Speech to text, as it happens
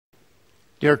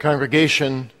Dear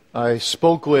congregation, I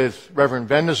spoke with Reverend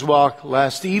Van der Zwak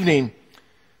last evening,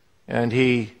 and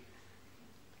he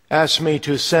asked me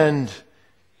to send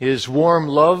his warm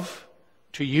love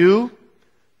to you,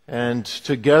 and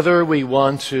together we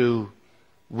want to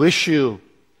wish you,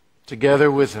 together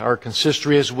with our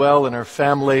consistory as well and our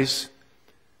families,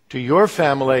 to your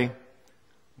family,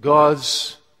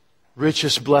 God's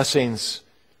richest blessings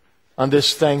on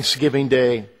this Thanksgiving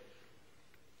Day,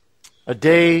 a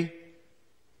day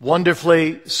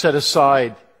wonderfully set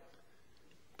aside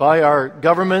by our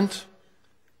government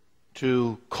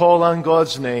to call on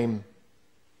God's name,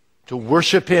 to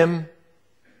worship Him,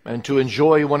 and to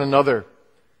enjoy one another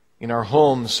in our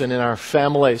homes and in our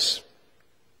families.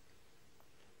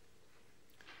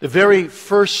 The very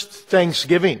first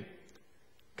Thanksgiving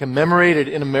commemorated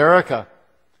in America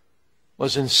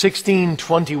was in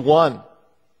 1621.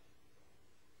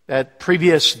 That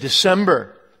previous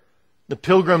December, the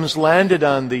Pilgrims landed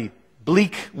on the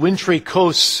bleak, wintry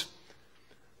coasts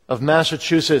of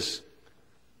Massachusetts,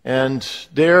 and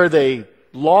there they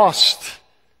lost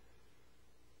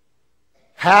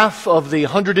half of the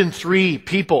 103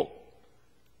 people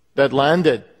that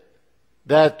landed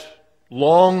that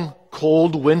long,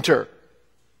 cold winter.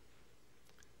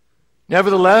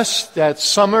 Nevertheless, that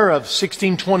summer of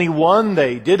 1621,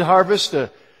 they did harvest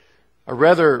a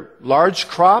rather large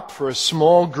crop for a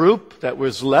small group that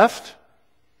was left.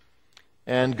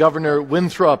 And Governor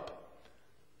Winthrop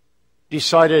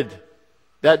decided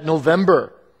that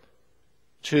November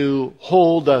to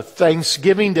hold a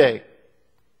Thanksgiving Day.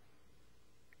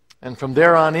 And from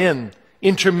there on in,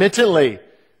 intermittently,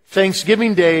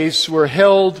 Thanksgiving Days were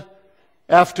held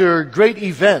after great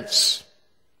events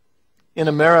in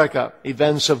America,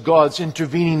 events of God's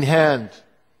intervening hand.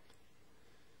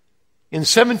 In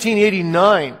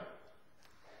 1789,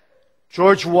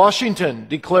 George Washington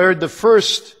declared the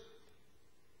first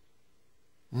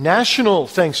National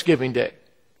Thanksgiving Day.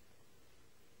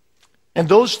 And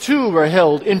those two were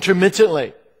held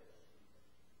intermittently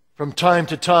from time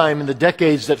to time in the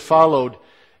decades that followed.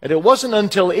 And it wasn't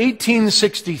until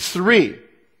 1863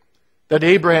 that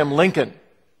Abraham Lincoln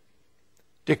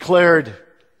declared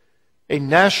a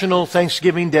National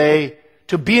Thanksgiving Day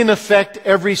to be in effect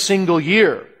every single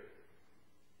year.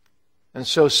 And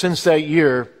so since that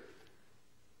year,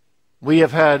 we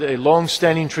have had a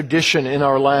long-standing tradition in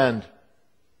our land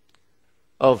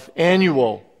of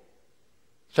annual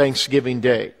Thanksgiving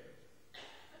Day,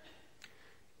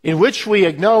 in which we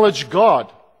acknowledge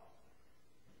God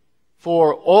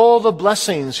for all the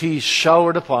blessings He's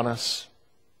showered upon us,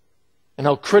 and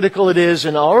how critical it is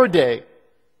in our day,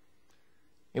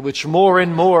 in which more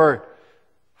and more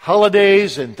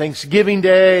holidays and Thanksgiving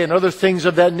Day and other things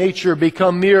of that nature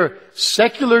become mere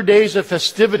secular days of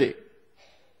festivity,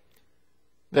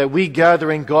 that we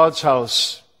gather in God's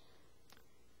house,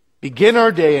 begin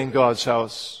our day in God's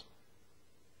house,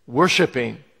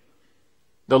 worshiping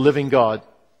the living God.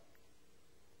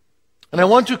 And I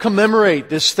want to commemorate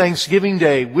this Thanksgiving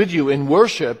Day with you in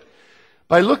worship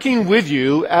by looking with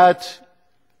you at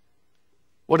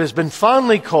what has been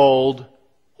fondly called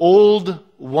Old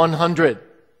 100.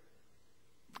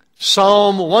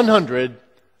 Psalm 100,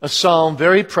 a psalm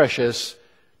very precious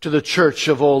to the church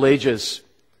of all ages.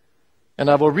 And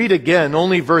I will read again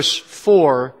only verse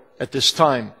 4 at this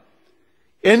time.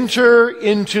 Enter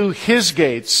into His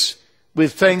gates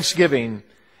with thanksgiving,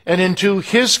 and into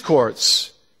His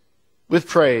courts with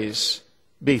praise.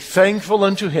 Be thankful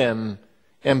unto Him,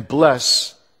 and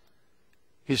bless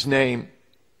His name.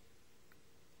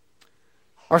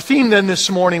 Our theme then this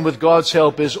morning, with God's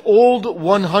help, is Old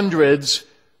 100's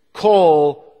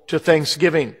call to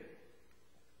thanksgiving.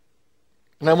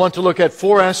 And I want to look at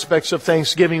four aspects of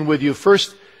thanksgiving with you.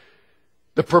 First,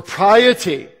 the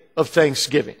propriety of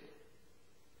thanksgiving.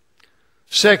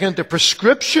 Second, the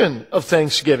prescription of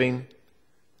thanksgiving.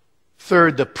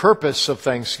 Third, the purpose of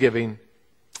thanksgiving.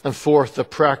 And fourth, the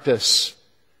practice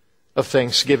of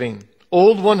thanksgiving.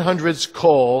 Old 100's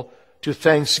call to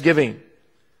thanksgiving.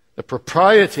 The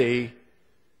propriety,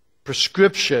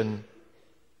 prescription,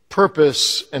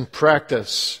 purpose, and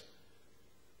practice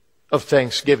of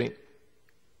thanksgiving.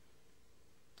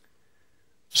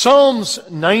 Psalms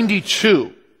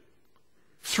 92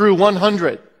 through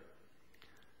 100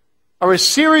 are a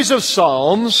series of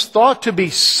psalms thought to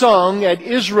be sung at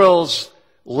Israel's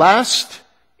last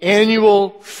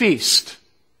annual feast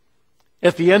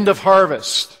at the end of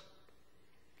harvest.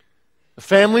 The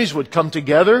families would come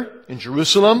together in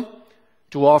Jerusalem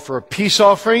to offer a peace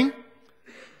offering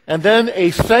and then a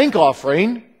thank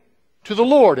offering to the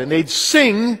Lord. And they'd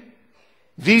sing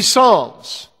these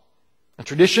psalms. And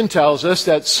tradition tells us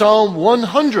that Psalm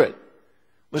 100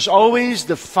 was always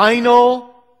the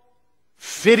final,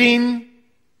 fitting,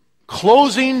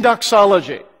 closing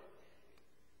doxology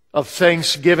of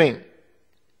thanksgiving.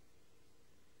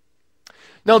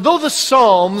 Now, though the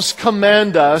Psalms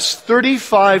command us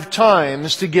 35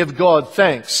 times to give God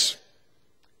thanks,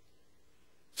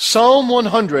 Psalm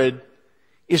 100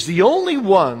 is the only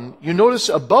one, you notice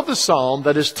above the psalm,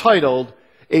 that is titled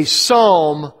a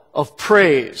psalm of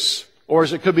praise, or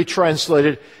as it could be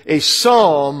translated, a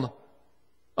psalm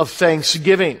of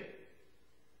thanksgiving.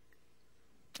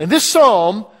 In this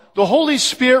psalm, the Holy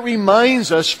Spirit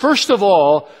reminds us, first of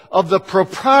all, of the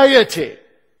propriety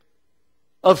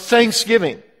of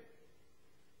thanksgiving.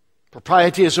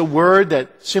 Propriety is a word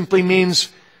that simply means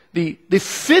the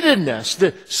fittedness,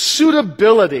 the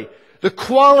suitability, the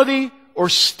quality or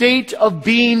state of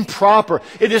being proper.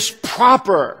 It is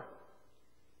proper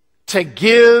to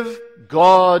give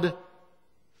God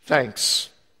thanks.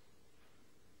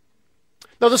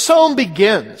 Now the psalm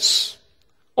begins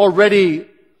already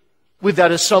with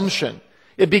that assumption.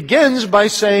 It begins by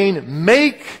saying,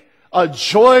 make a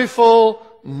joyful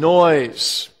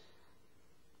noise.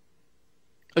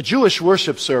 A Jewish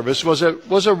worship service was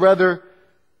a rather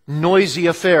noisy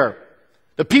affair.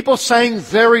 The people sang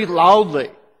very loudly,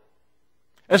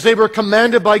 as they were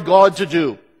commanded by God to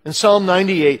do. In Psalm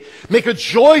 98, make a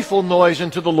joyful noise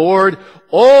unto the Lord,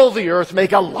 all the earth,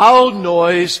 make a loud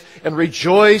noise, and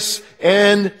rejoice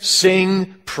and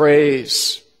sing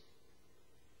praise.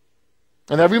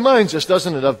 And that reminds us,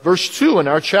 doesn't it, of verse 2 in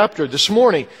our chapter this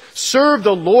morning. Serve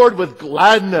the Lord with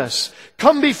gladness.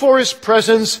 Come before His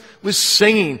presence with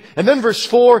singing. And then verse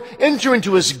 4, enter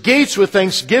into His gates with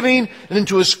thanksgiving and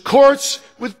into His courts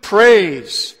with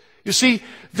praise. You see,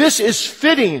 this is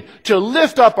fitting to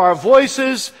lift up our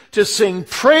voices, to sing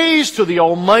praise to the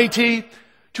Almighty,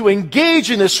 to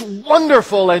engage in this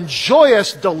wonderful and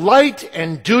joyous delight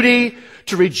and duty,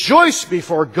 to rejoice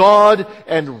before God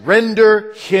and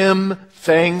render Him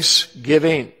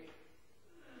thanksgiving.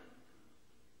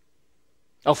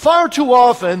 Now, far too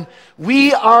often,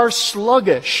 we are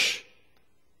sluggish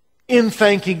in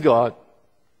thanking God.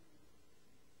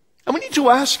 And we need to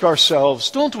ask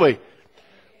ourselves, don't we?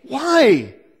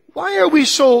 Why? Why are we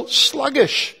so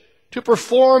sluggish to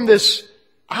perform this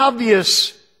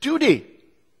obvious duty?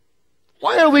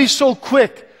 Why are we so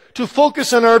quick to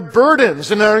focus on our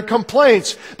burdens and our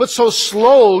complaints, but so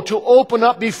slow to open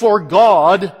up before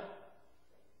God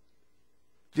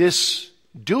this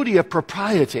duty of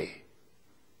propriety,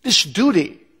 this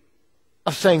duty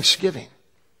of thanksgiving?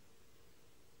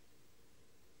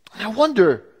 And I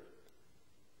wonder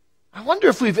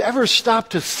if we've ever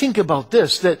stopped to think about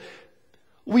this, that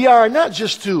we are not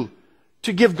just to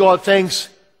give God thanks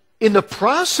in the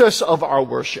process of our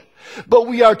worship, but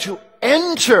we are to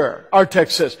enter, our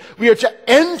text says, we are to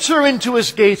enter into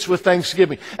His gates with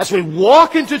thanksgiving. As we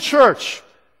walk into church,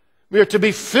 we are to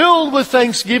be filled with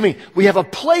thanksgiving. We have a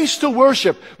place to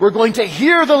worship. We're going to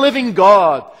hear the living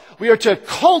God. We are to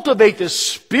cultivate the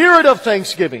spirit of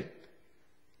thanksgiving,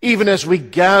 even as we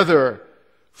gather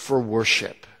for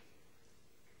worship.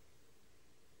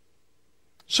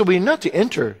 So we're not to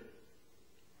enter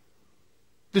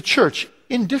the church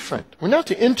indifferent. We're not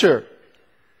to enter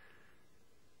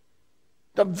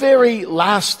the very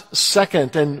last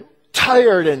second and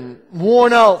tired and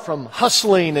worn out from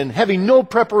hustling and having no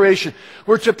preparation.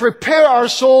 We're to prepare our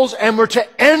souls, and we're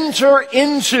to enter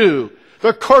into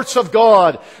the courts of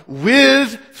God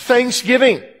with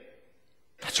thanksgiving.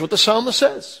 That's what the psalmist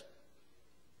says.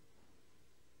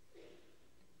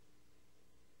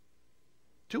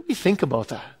 Do we think about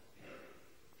that?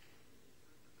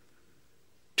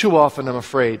 Too often, I'm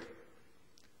afraid,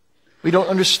 we don't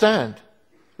understand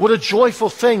what a joyful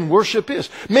thing worship is.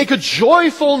 Make a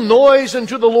joyful noise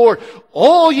unto the Lord,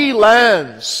 all ye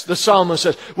lands, the psalmist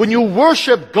says. When you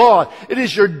worship God, it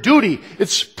is your duty,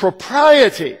 it's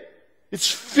propriety, it's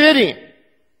fitting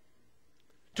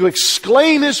to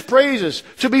exclaim His praises,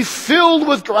 to be filled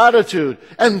with gratitude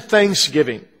and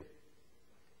thanksgiving.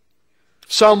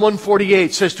 Psalm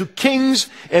 148 says, to kings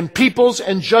and peoples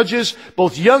and judges,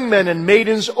 both young men and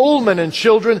maidens, old men and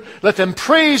children, let them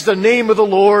praise the name of the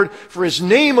Lord, for His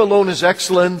name alone is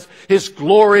excellent. His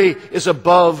glory is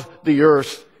above the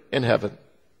earth and heaven.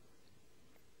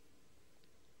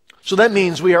 So that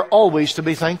means we are always to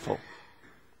be thankful.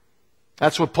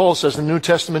 That's what Paul says in the New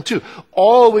Testament too.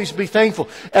 Always be thankful.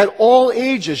 At all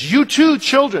ages, you too,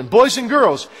 children, boys and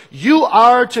girls, you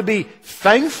are to be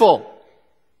thankful.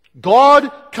 God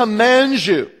commands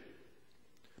you,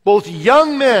 both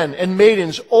young men and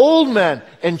maidens, old men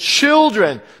and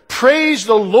children, praise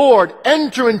the Lord,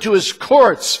 enter into His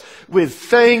courts with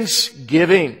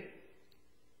thanksgiving.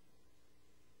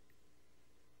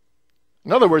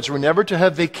 In other words, we're never to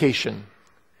have vacation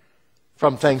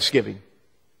from Thanksgiving.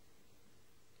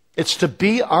 It's to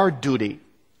be our duty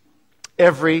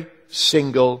every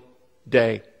single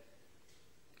day.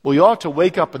 We ought to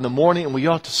wake up in the morning and we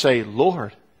ought to say,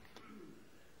 Lord,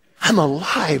 I'm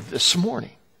alive this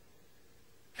morning.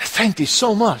 I thank Thee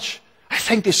so much. I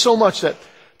thank Thee so much that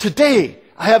today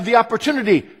I have the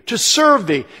opportunity to serve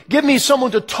Thee. Give me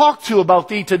someone to talk to about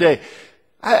Thee today.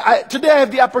 Today I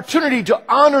have the opportunity to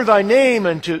honor Thy name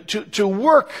and to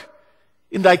work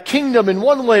in Thy kingdom in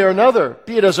one way or another,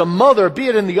 be it as a mother, be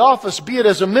it in the office, be it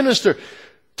as a minister.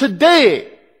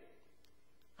 Today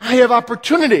I have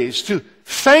opportunities to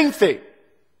thank Thee.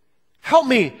 Help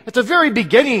me at the very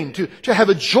beginning to have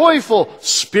a joyful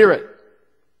spirit.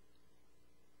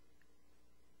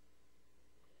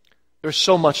 There's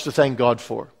so much to thank God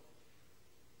for.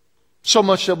 So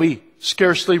much that we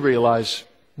scarcely realize.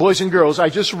 Boys and girls, I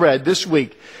just read this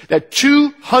week that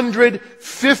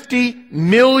 250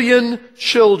 million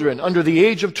children under the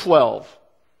age of 12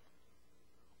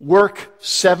 work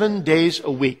 7 days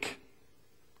a week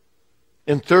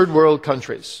in third world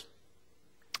countries.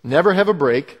 Never have a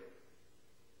break.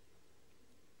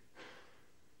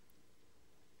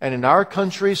 And in our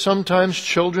country, sometimes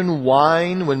children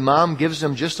whine when mom gives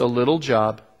them just a little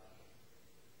job.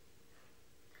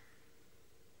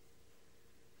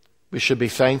 We should be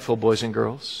thankful, boys and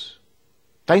girls.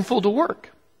 Thankful to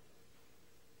work.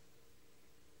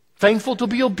 Thankful to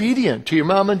be obedient to your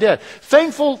mom and dad.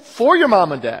 Thankful for your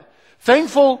mom and dad.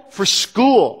 Thankful for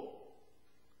school.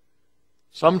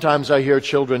 Sometimes I hear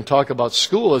children talk about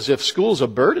school as if school's a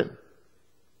burden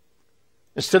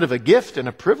instead of a gift and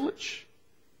a privilege.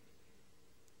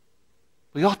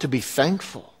 We ought to be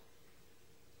thankful.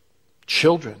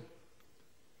 Children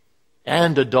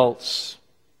and adults.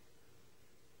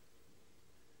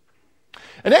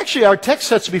 And actually, our text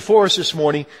sets before us this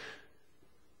morning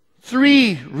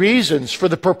 3 reasons for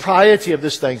the propriety of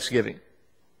this thanksgiving.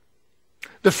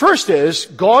 The first is,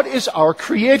 God is our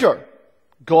Creator.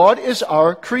 God is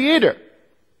our Creator.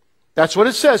 That's what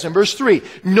it says in verse 3.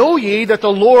 Know ye that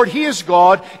the Lord, He is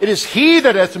God. It is He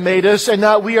that hath made us, and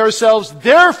not we ourselves.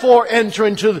 Therefore enter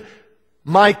into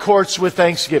my courts with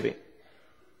thanksgiving.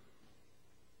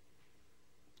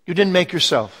 You didn't make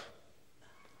yourself.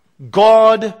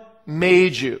 God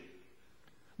made you.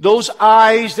 Those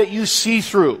eyes that you see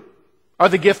through are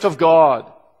the gift of God.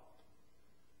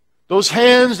 Those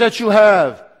hands that you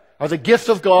have are the gift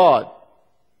of God.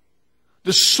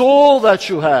 The soul that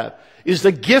you have is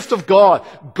the gift of God.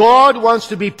 God wants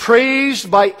to be praised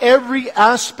by every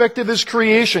aspect of His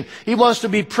creation. He wants to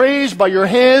be praised by your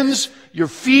hands, your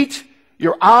feet,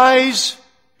 your eyes,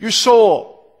 your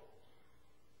soul.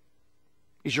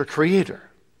 He's your Creator.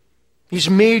 He's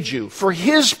made you for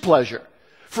His pleasure,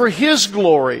 for His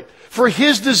glory, for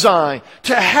His design,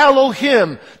 to hallow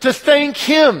Him, to thank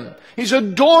Him. He's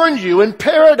adorned you in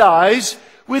paradise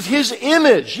with His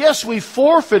image. Yes, we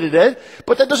forfeited it,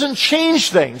 but that doesn't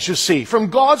change things, you see. From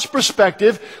God's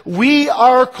perspective, we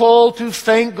are called to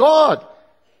thank God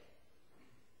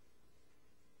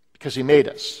because He made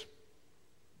us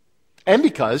and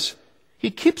because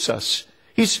He keeps us.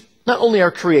 He's not only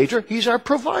our Creator, He's our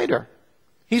provider.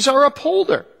 He's our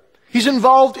upholder. He's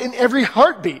involved in every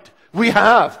heartbeat we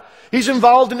have. He's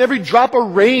involved in every drop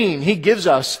of rain He gives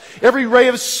us, every ray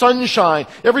of sunshine,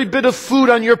 every bit of food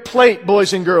on your plate,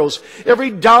 boys and girls,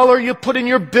 every dollar you put in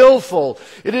your billfold.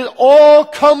 It all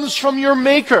comes from your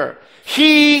Maker.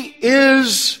 He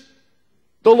is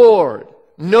the Lord.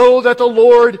 Know that the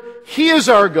Lord, He is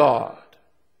our God.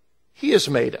 He has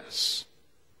made us,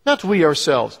 not we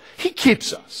ourselves. He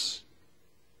keeps us.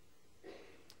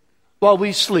 While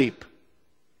we sleep,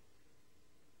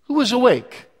 who is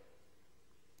awake?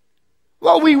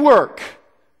 While we work,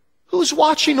 who's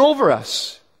watching over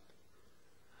us?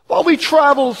 While we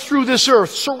travel through this earth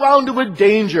surrounded with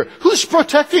danger, who's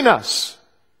protecting us?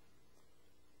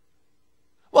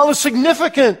 While a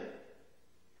significant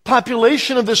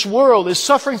population of this world is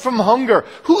suffering from hunger,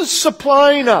 who's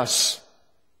supplying us?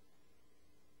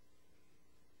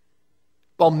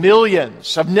 While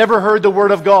millions have never heard the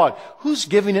Word of God, who's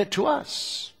giving it to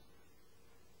us?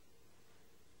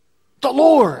 The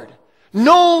Lord.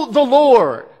 Know the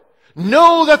Lord.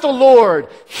 Know that the Lord,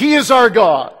 He is our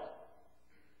God.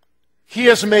 He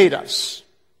has made us,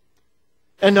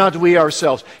 and not we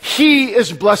ourselves. He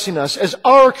is blessing us as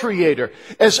our Creator,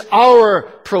 as our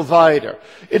provider.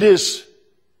 It is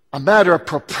a matter of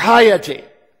propriety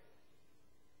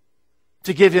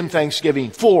to give Him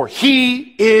thanksgiving, for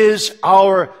He is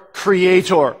our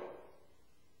Creator.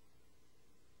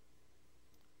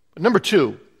 Number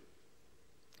 2,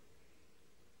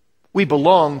 we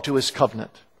belong to His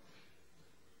covenant.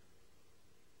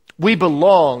 We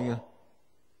belong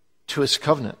to his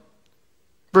covenant.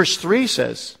 Verse 3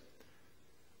 says,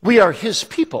 we are his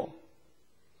people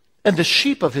and the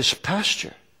sheep of his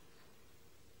pasture.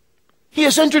 He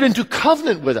has entered into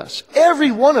covenant with us,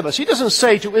 every one of us. He doesn't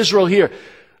say to Israel here,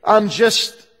 I'm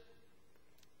just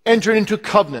entering into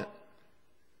covenant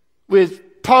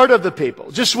with part of the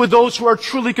people, just with those who are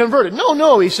truly converted.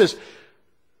 No, he says,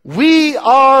 we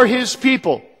are his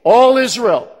people, all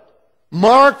Israel,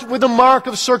 marked with the mark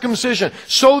of circumcision.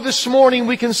 So this morning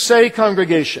we can say,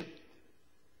 congregation,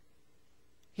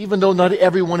 even though not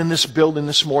everyone in this building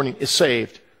this morning is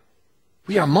saved,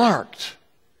 we are marked.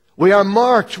 We are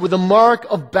marked with the mark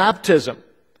of baptism.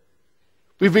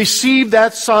 We've received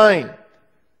that sign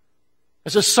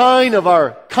as a sign of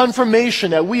our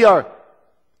confirmation that we are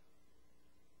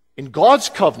in God's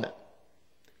covenant.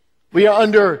 We are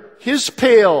under his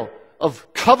pale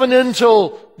of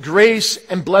covenantal grace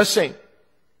and blessing.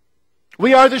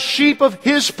 We are the sheep of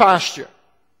his pasture.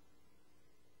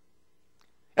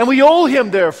 And we owe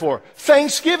him, therefore,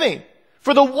 thanksgiving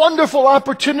for the wonderful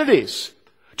opportunities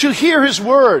to hear his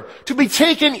word, to be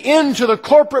taken into the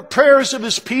corporate prayers of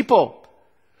his people,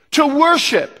 to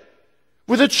worship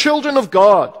with the children of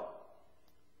God.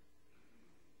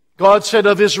 God said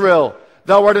of Israel,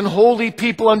 thou art an holy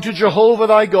people unto Jehovah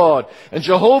thy God, and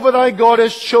Jehovah thy God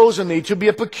has chosen thee to be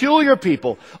a peculiar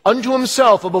people unto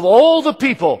himself above all the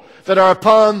people that are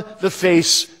upon the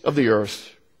face of the earth.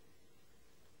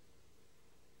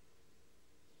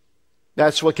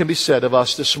 That's what can be said of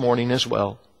us this morning as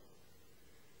well.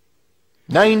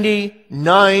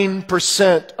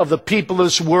 99% of the people of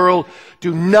this world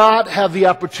do not have the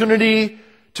opportunity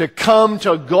to come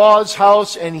to God's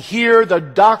house and hear the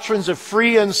doctrines of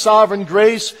free and sovereign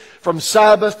grace from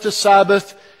Sabbath to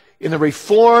Sabbath in the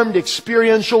Reformed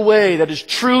experiential way that is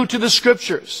true to the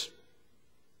Scriptures.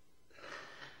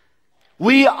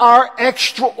 We are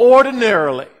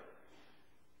extraordinarily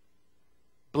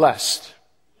blessed,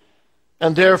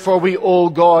 and therefore we owe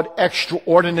God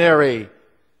extraordinary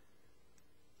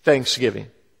thanksgiving.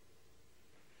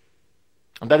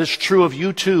 And that is true of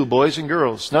you too, boys and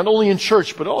girls, not only in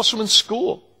church, but also in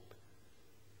school.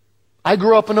 I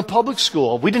grew up in a public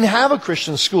school. We didn't have a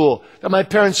Christian school that my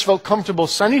parents felt comfortable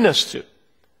sending us to.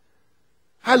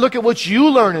 I look at what you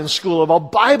learn in school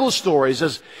about Bible stories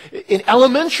as in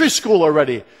elementary school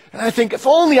already. And I think, if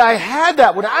only I had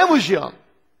that when I was young.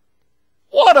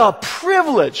 What a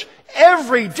privilege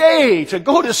every day to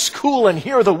go to school and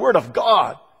hear the Word of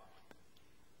God.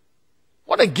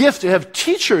 What a gift to have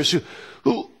teachers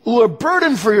who are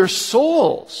burdened for your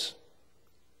souls.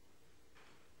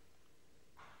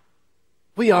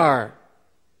 We are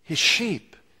his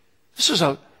sheep. This is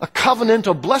a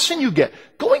covenantal blessing you get.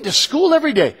 Going to school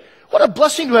every day. What a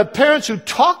blessing to have parents who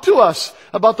talk to us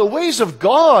about the ways of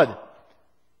God.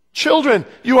 Children,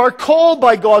 you are called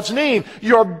by God's name.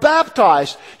 You are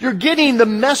baptized. You're getting the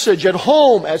message at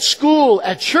home, at school,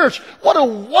 at church. What a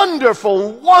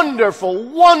wonderful, wonderful,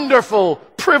 wonderful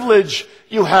privilege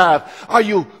you have. Are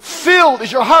you filled?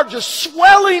 Is your heart just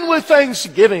swelling with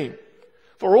thanksgiving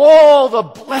for all the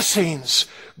blessings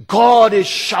God is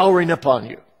showering upon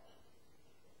you?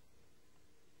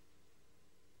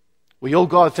 We owe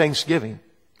God thanksgiving.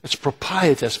 It's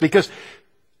propitious because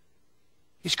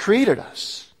he's created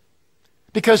us.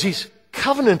 Because he's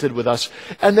covenanted with us.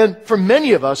 And then for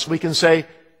many of us, we can say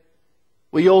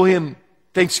we owe him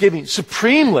thanksgiving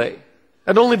supremely.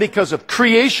 Not only because of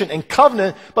creation and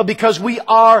covenant, but because we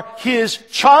are his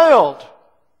child.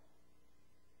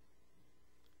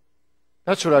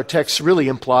 That's what our text really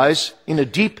implies in a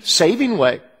deep saving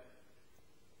way.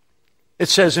 It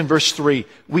says in verse 3,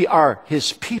 we are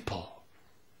his people.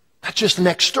 Not just an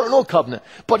external covenant,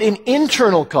 but an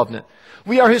internal covenant.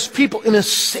 We are his people in a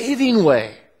saving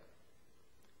way.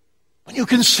 When you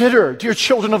consider, dear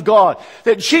children of God,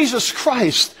 that Jesus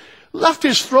Christ left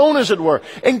his throne, as it were,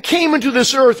 and came into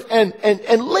this earth and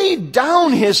laid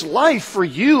down his life for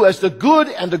you as the good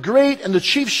and the great and the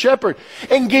chief shepherd,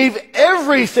 and gave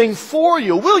everything for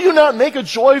you, will you not make a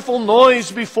joyful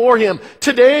noise before him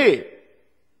today?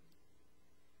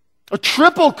 A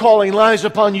triple calling lies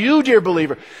upon you, dear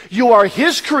believer. You are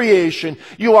his creation.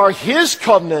 You are his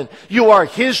covenant. You are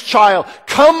his child.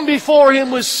 Come before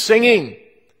him with singing.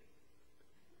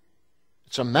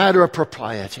 It's a matter of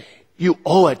propriety. You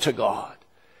owe it to God.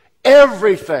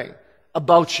 Everything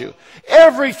about you.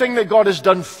 Everything that God has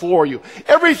done for you.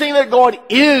 Everything that God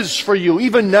is for you,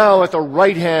 even now at the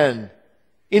right hand,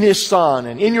 in his Son,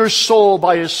 and in your soul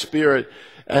by his Spirit,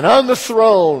 and on the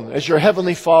throne as your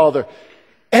heavenly Father.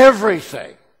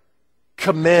 Everything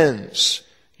commends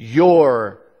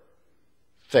your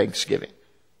thanksgiving.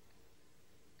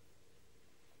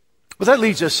 Well, that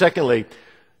leads us, secondly,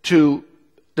 to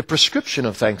the prescription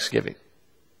of thanksgiving.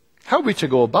 How are we to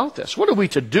go about this? What are we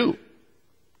to do?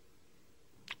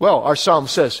 Well, our psalm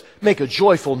says, make a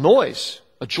joyful noise.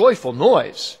 A joyful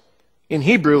noise. In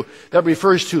Hebrew, that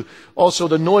refers to also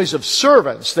the noise of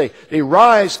servants. They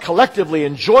rise collectively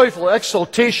in joyful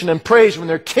exultation and praise when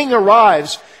their king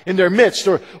arrives in their midst,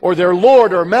 or their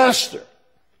lord or master.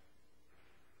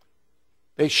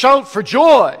 They shout for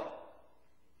joy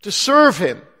to serve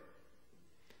him.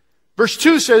 Verse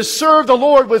 2 says, serve the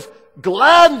Lord with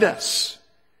gladness.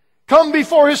 Come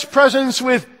before his presence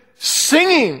with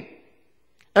singing.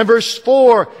 And verse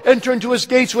 4, enter into his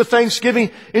gates with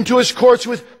thanksgiving, into his courts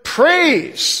with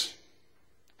praise.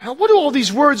 Now, what do all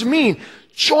these words mean?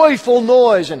 Joyful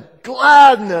noise and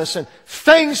gladness and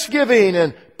thanksgiving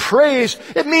and praise.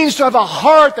 It means to have a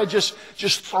heart that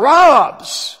just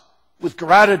throbs with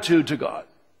gratitude to God.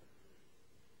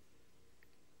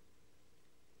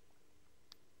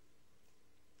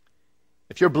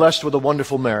 If you're blessed with a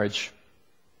wonderful marriage,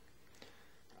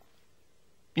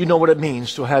 you know what it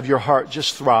means to have your heart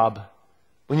just throb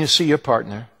when you see your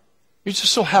partner. You're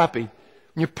just so happy when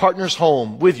your partner's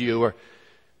home with you, or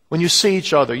when you see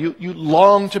each other. You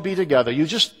long to be together. You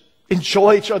just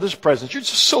enjoy each other's presence. You're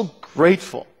just so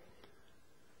grateful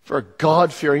for a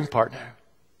God-fearing partner.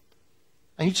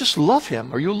 And you just love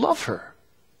him or you love her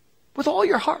with all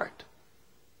your heart.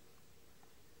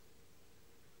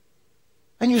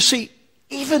 And you see,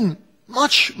 even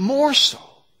much more so,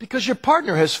 because your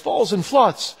partner has flaws and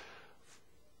faults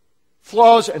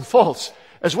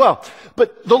as well.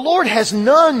 But the Lord has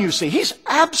none, you see. He's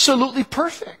absolutely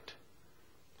perfect.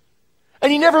 And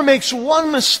he never makes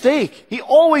one mistake. He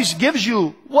always gives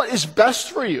you what is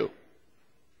best for you.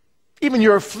 Even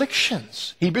your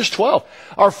afflictions, Hebrews 12,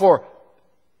 are for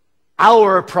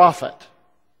our profit.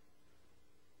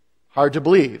 Hard to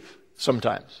believe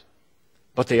sometimes,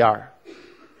 but they are.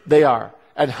 They are.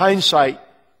 At hindsight,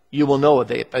 you will know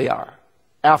they are.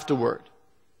 Afterward.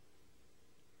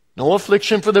 No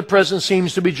affliction for the present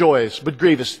seems to be joyous, but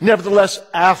grievous. Nevertheless,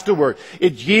 afterward,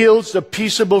 it yields the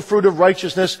peaceable fruit of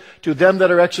righteousness to them that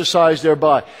are exercised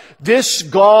thereby. This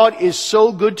God is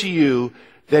so good to you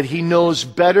that he knows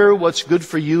better what's good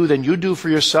for you than you do for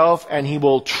yourself, and he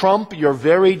will trump your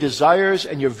very desires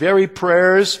and your very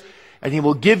prayers, and he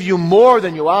will give you more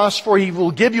than you ask for. He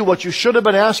will give you what you should have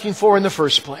been asking for in the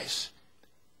first place.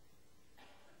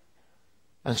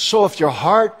 And so if your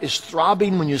heart is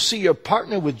throbbing when you see your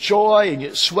partner with joy and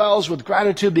it swells with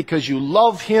gratitude because you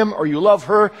love him or you love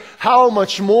her, how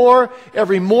much more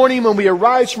every morning when we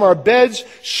arise from our beds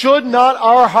should not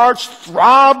our hearts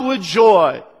throb with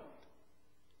joy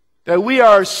that we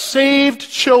are saved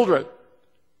children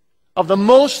of the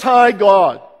Most High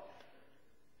God,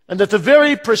 and that the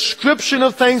very prescription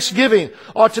of thanksgiving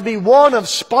ought to be one of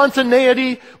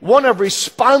spontaneity, one of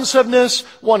responsiveness,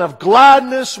 one of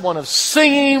gladness, one of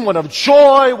singing, one of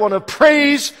joy, one of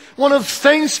praise, one of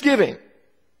thanksgiving. A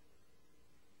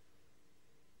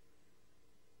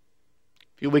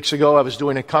few weeks ago, I was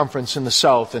doing a conference in the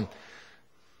South, and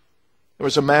there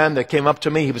was a man that came up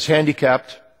to me. He was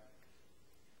handicapped,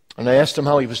 and I asked him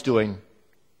how he was doing.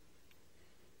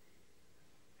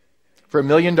 For $1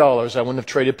 million, I wouldn't have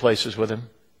traded places with him.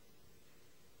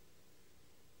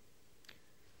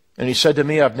 And he said to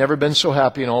me, I've never been so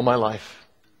happy in all my life.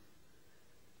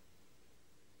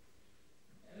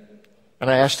 And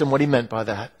I asked him what he meant by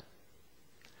that.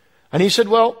 And he said,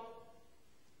 well,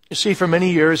 you see, for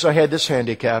many years I had this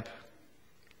handicap.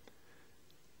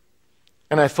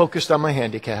 And I focused on my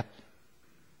handicap.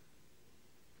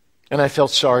 And I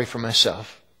felt sorry for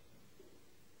myself.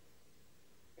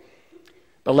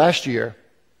 But last year,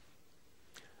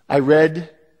 I read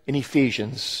in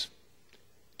Ephesians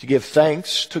to give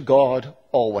thanks to God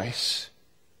always,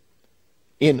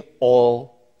 in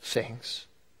all things.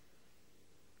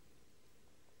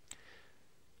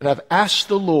 And I've asked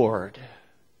the Lord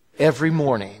every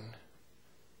morning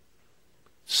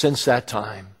since that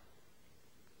time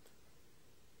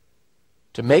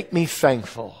to make me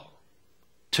thankful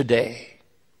today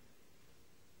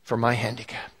for my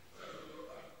handicap.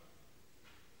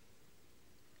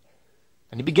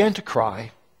 And he began to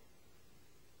cry.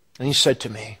 And he said to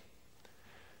me,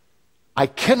 I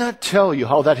cannot tell you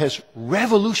how that has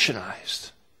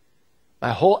revolutionized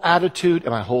my whole attitude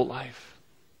and my whole life.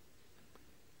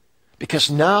 Because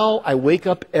now I wake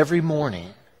up every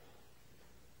morning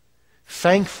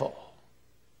thankful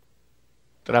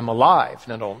that I'm alive,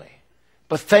 not only,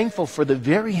 but thankful for the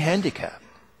very handicap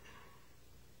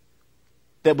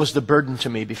that was the burden to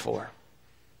me before.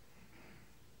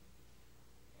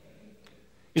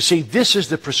 You see, this is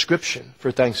the prescription for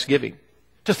thanksgiving.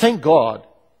 To thank God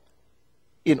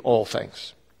in all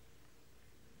things.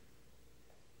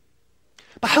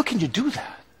 But how can you do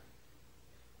that?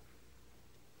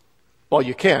 Well,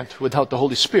 you can't without the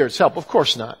Holy Spirit's help. Of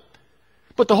course not.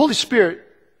 But the Holy Spirit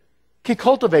can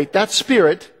cultivate that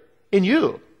spirit in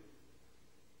you.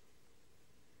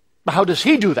 But how does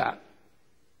He do that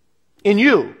in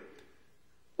you?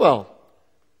 Well,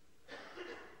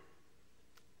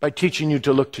 by teaching you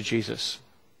to look to Jesus,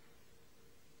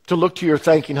 to look to your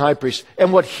thanking high priest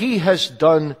and what He has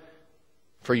done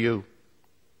for you.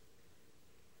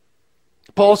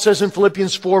 Paul says in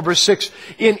Philippians 4 verse 6,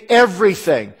 in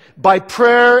everything, by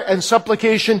prayer and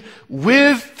supplication,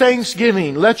 with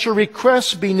thanksgiving, let your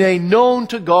requests be made known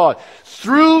to God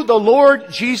through the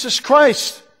Lord Jesus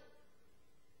Christ.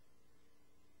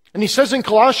 And he says in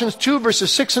Colossians 2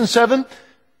 verses 6 and 7,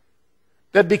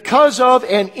 that because of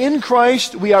and in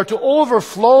Christ we are to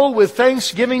overflow with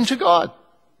thanksgiving to God.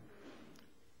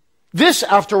 This,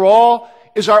 after all,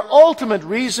 is our ultimate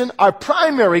reason, our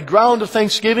primary ground of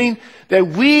thanksgiving, that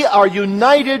we are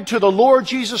united to the Lord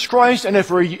Jesus Christ, and if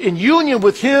we're in union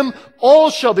with Him, all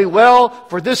shall be well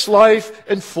for this life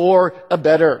and for a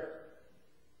better.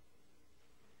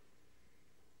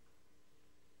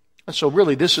 And so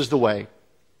really this is the way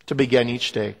to begin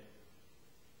each day.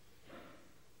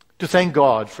 To thank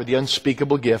God for the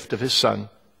unspeakable gift of His Son.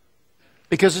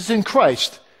 Because it's in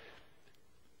Christ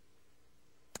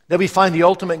that we find the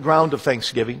ultimate ground of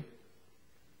thanksgiving.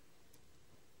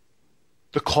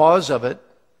 The cause of it,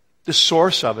 the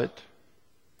source of it,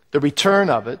 the return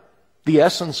of it, the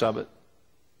essence of it.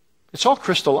 It's all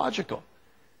Christological.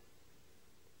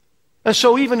 And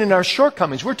so even in our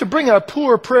shortcomings, we're to bring our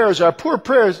poor prayers, our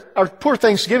poor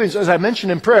thanksgivings, as I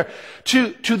mentioned in prayer,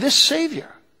 to this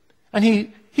Savior. And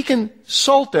He can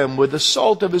salt them with the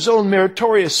salt of His own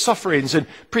meritorious sufferings and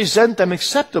present them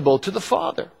acceptable to the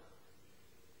Father.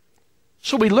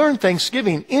 So we learn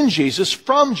thanksgiving in Jesus,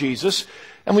 from Jesus,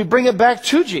 and we bring it back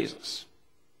to Jesus.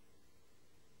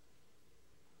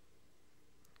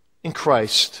 In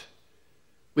Christ,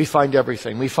 we find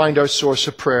everything. We find our source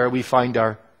of prayer. We find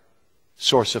our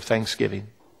source of thanksgiving.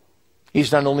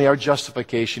 He's not only our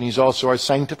justification, He's also our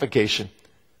sanctification.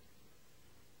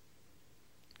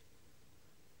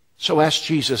 So ask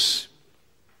Jesus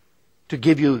to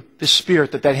give you the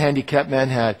spirit that handicapped man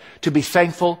had, to be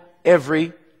thankful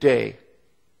every day,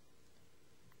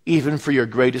 even for your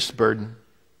greatest burden.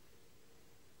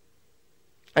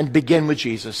 And begin with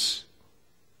Jesus.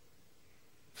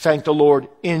 Thank the Lord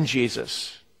in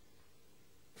Jesus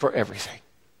for everything.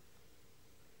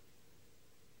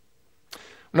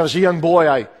 When I was a young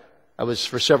boy, I was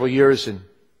for several years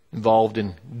involved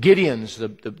in Gideon's,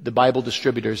 the Bible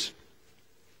distributors.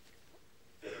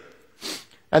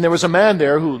 And there was a man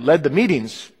there who led the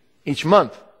meetings each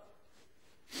month.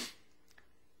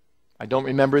 I don't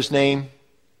remember his name.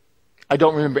 I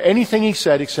don't remember anything he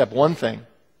said except one thing.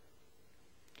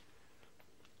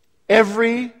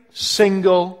 Every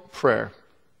single prayer,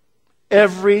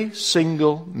 every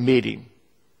single meeting,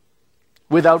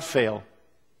 without fail,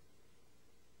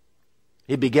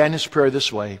 he began his prayer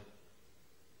this way.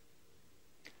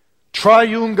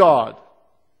 Triune God,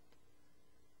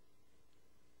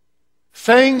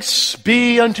 thanks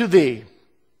be unto Thee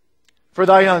for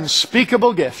Thy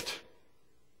unspeakable gift.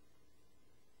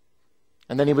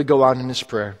 And then he would go on in his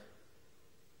prayer.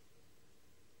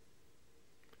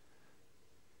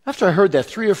 After I heard that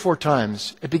 3 or 4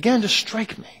 times, it began to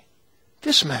strike me.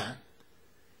 This man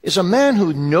is a man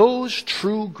who knows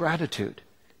true gratitude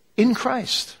in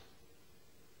Christ.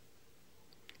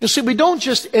 You see, we don't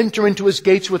just enter into His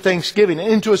gates with thanksgiving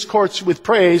and into His courts with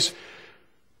praise,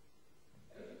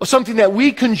 or something that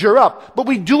we conjure up, but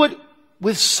we do it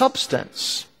with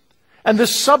substance. And the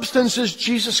substance is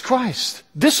Jesus Christ.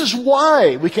 This is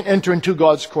why we can enter into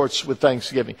God's courts with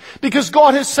thanksgiving. Because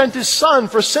God has sent His Son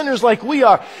for sinners like we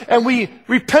are. And we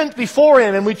repent before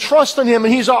Him and we trust in Him.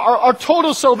 And He's our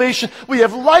total salvation. We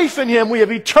have life in Him. We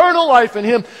have eternal life in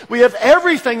Him. We have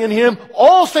everything in Him.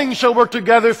 All things shall work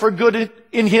together for good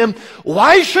in Him.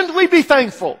 Why shouldn't we be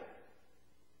thankful?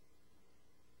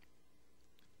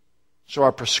 So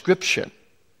our prescription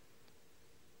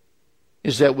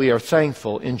is that we are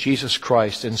thankful in Jesus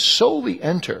Christ, and so we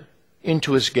enter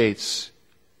into His gates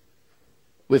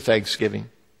with thanksgiving.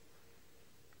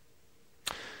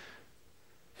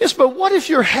 Yes, but what if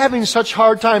you're having such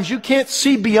hard times you can't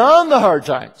see beyond the hard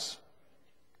times?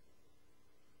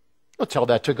 Well, tell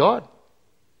that to God.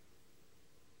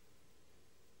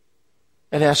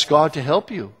 And ask God to help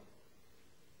you.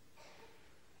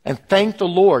 And thank the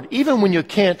Lord. Even when you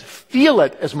can't feel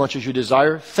it as much as you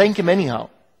desire, thank Him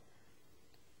anyhow.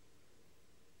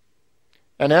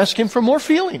 And ask Him for more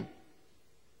feeling.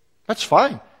 That's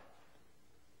fine.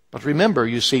 But remember,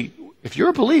 you see, if you're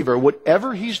a believer,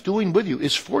 whatever he's doing with you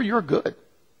is for your good.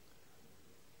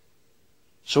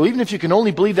 So even if you can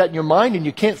only believe that in your mind and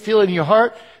you can't feel it in your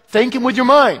heart, thank him with your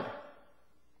mind.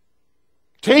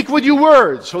 Take with you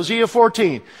words, Hosea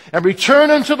 14, and return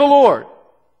unto the Lord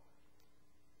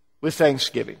with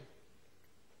thanksgiving.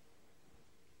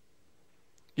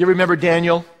 You remember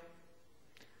Daniel?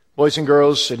 Boys and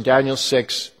girls, in Daniel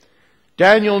 6,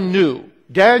 Daniel knew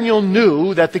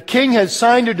that the king had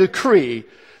signed a decree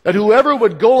that whoever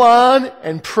would go on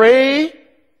and pray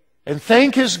and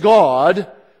thank his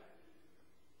God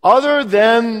other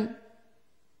than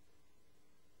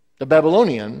the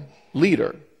Babylonian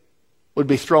leader would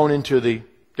be thrown into the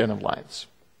den of lions.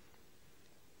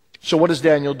 So what does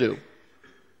Daniel do?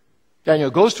 Daniel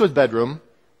goes to his bedroom,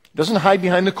 doesn't hide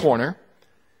behind the corner.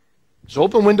 His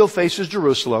open window faces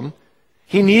Jerusalem.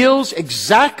 He kneels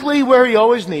exactly where he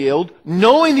always kneeled,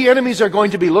 knowing the enemies are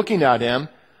going to be looking at him,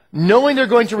 knowing they're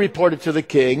going to report it to the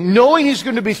king, knowing he's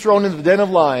going to be thrown into the den of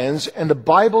lions. And the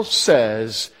Bible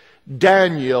says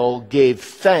Daniel gave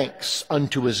thanks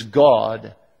unto his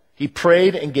God. He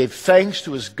prayed and gave thanks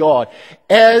to his God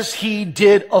as he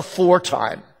did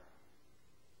aforetime.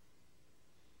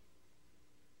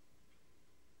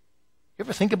 You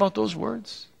ever think about those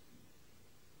words?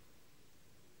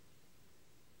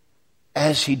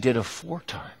 As he did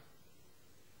aforetime.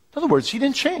 In other words, he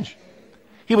didn't change.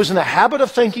 He was in the habit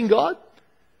of thanking God.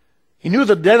 He knew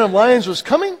the den of lions was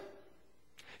coming.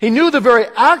 He knew the very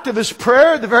act of his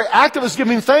prayer, the very act of his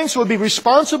giving thanks would be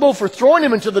responsible for throwing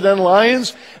him into the den of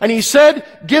lions. And he said,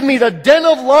 give me the den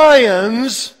of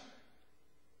lions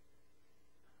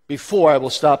before I will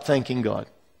stop thanking God.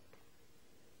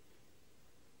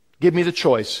 Give me the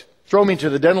choice. Throw me into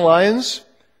the den of lions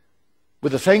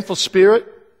with a thankful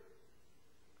spirit,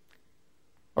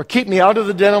 or keep me out of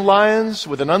the den of lions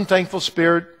with an unthankful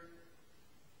spirit.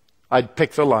 I'd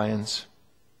pick the lions.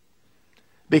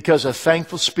 Because a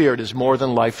thankful spirit is more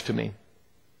than life to me.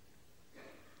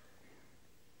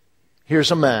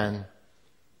 Here's a man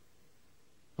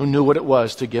who knew what it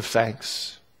was to give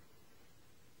thanks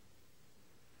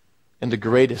in the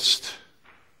greatest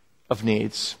of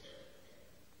needs.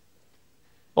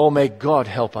 Oh, may God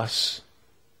help us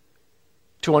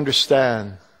to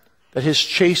understand that his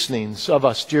chastenings of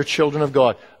us, dear children of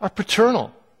God, are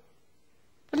paternal.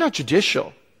 They're not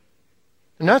judicial.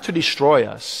 They're not to destroy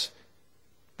us.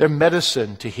 They're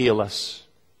medicine to heal us,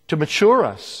 to mature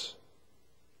us,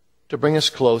 to bring us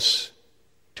close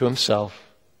to himself.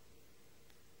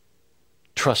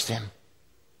 Trust him.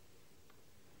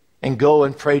 And go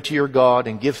and pray to your God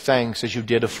and give thanks as you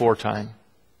did aforetime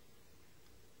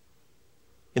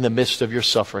in the midst of your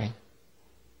suffering.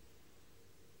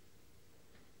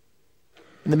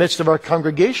 In the midst of our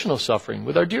congregational suffering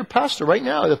with our dear pastor right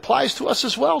now. It applies to us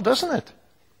as well, doesn't it?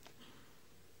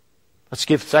 Let's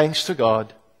give thanks to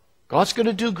God. God's going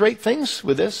to do great things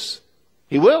with this.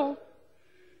 He will.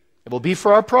 It will be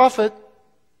for our profit.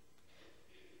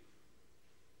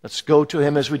 Let's go to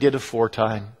him as we did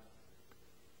aforetime,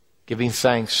 giving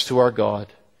thanks to our God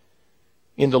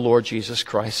in the Lord Jesus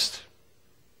Christ.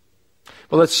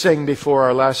 Well, let's sing before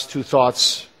our last two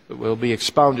thoughts that will be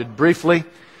expounded briefly.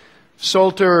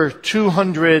 Psalter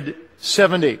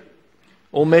 270.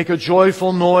 Oh, make a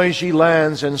joyful noise, ye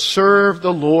lands, and serve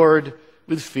the Lord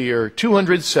with fear.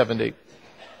 270.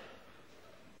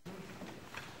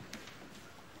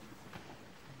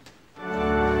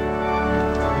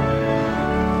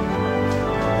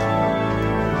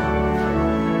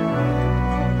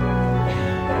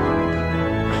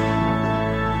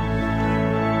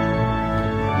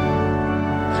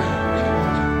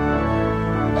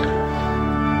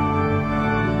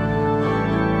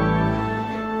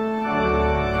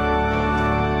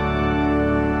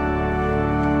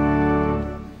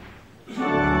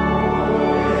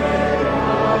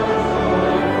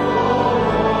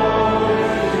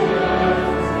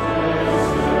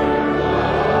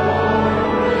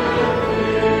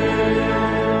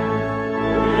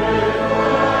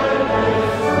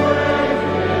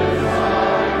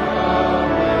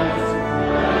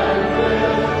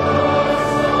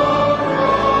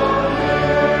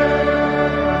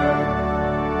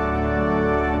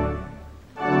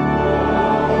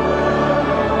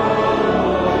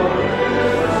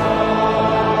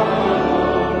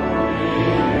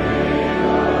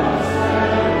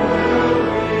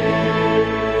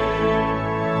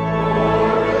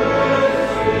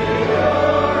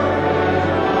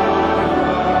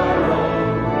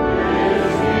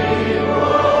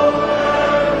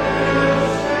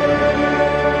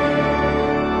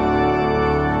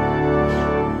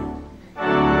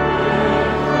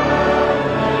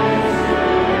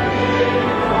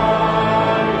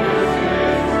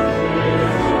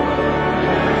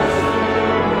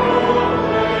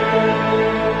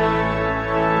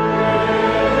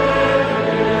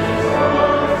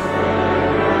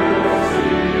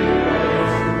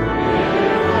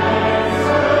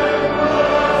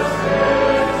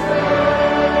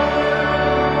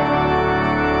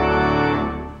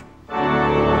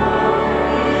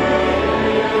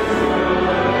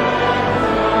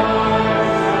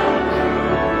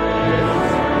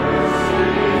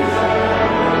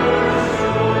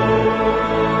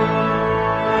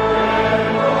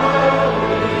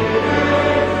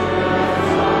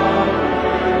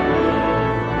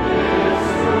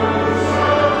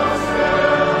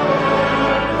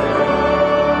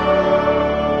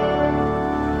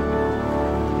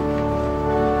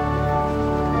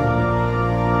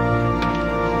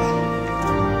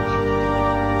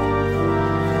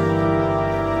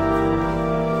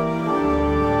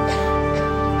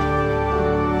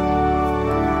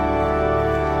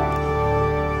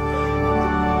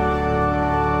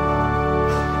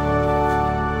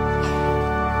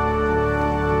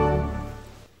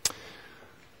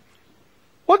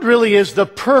 What really is the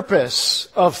purpose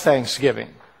of thanksgiving?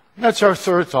 That's our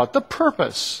third thought, the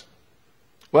purpose.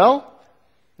 Well,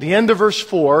 the end of verse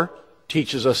 4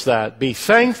 teaches us that. Be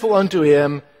thankful unto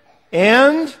him,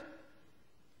 and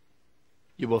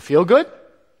you will feel good,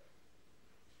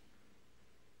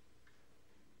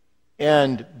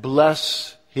 and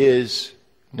bless his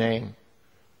name.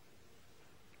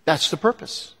 That's the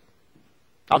purpose.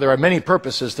 Now, there are many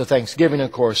purposes to thanksgiving,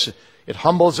 of course. It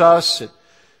humbles us.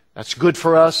 That's good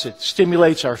for us. It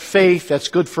stimulates our faith. That's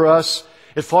good for us.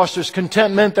 It fosters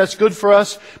contentment. That's good for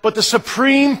us. But the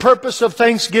supreme purpose of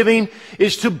thanksgiving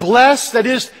is to bless, that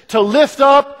is, to lift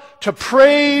up, to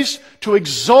praise, to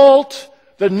exalt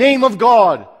the name of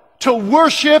God, to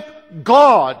worship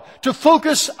God, to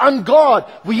focus on God.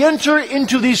 We enter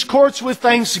into these courts with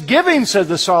thanksgiving, said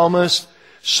the psalmist,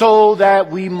 so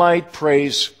that we might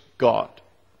praise God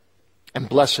and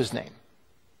bless his name.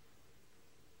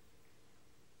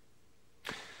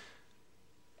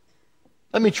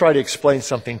 Let me try to explain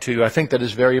something to you. I think that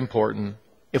is very important.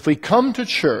 If we come to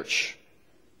church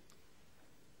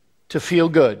to feel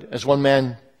good, as one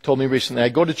man told me recently, I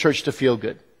go to church to feel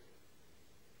good.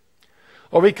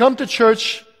 Or we come to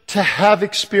church to have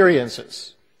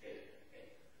experiences.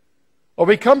 Or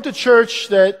we come to church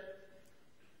that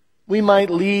we might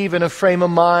leave in a frame of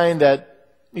mind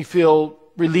that we feel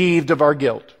relieved of our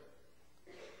guilt.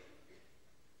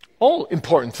 All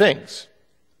important things.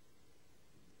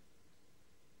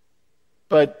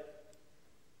 But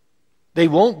they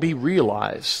won't be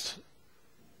realized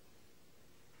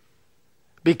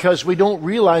because we don't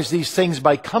realize these things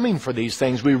by coming for these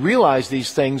things. We realize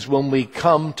these things when we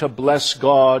come to bless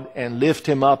God and lift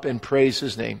him up and praise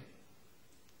his name.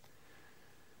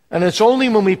 And it's only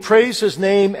when we praise his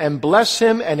name and bless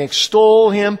him and extol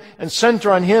him and center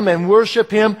on him and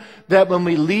worship him that when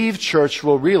we leave church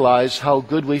we'll realize how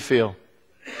good we feel.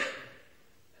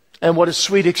 And what a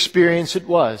sweet experience it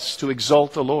was to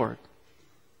exalt the Lord.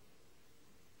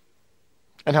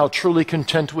 And how truly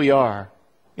content we are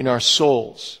in our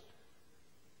souls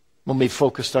when we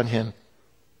focused on him.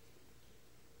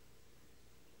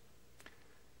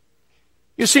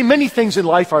 You see, many things in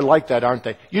life are like that, aren't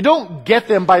they? You don't get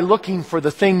them by looking for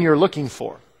the thing you're looking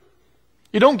for.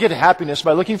 You don't get happiness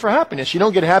by looking for happiness. You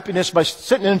don't get happiness by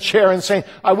sitting in a chair and saying,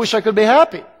 I wish I could be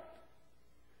happy.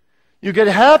 You get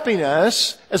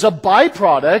happiness as a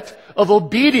byproduct of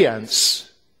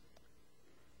obedience,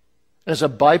 as a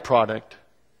byproduct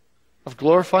of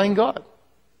glorifying God,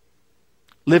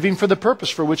 living for the purpose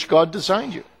for which God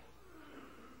designed you.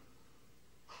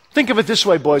 Think of it this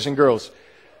way, boys and girls.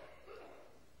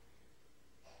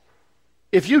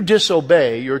 If you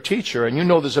disobey your teacher and you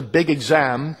know there's a big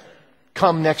exam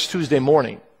come next Tuesday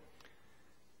morning,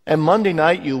 and Monday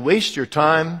night you waste your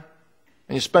time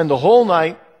and you spend the whole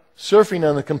night surfing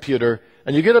on the computer,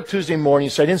 and you get up Tuesday morning, you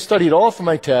say, I didn't study at all for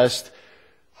my test.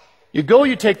 You go,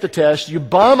 you take the test, you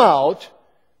bomb out,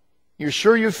 you're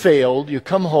sure you failed, you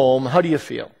come home, how do you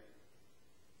feel?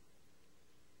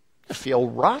 You feel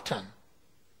rotten.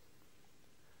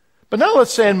 But now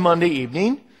let's say on Monday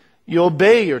evening, you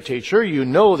obey your teacher, you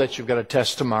know that you've got a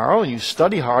test tomorrow, and you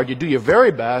study hard, you do your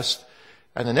very best,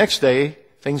 and the next day,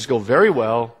 things go very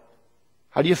well.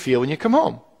 How do you feel when you come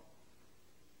home?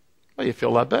 Well, you feel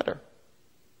a lot better.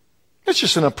 It's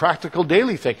just in a practical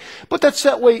daily thing. But that's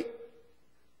that way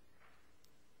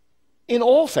in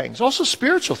all things, also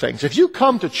spiritual things. If you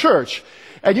come to church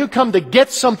and you come to get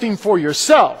something for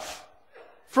yourself,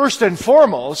 first and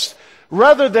foremost,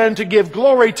 rather than to give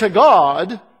glory to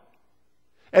God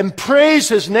and praise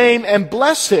his name and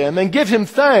bless him and give him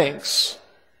thanks,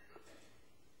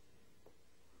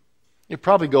 you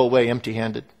probably go away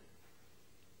empty-handed.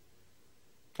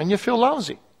 And you feel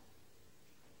lousy.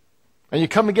 And you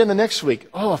come again the next week.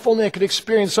 Oh, if only I could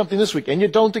experience something this week. And you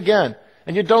don't again.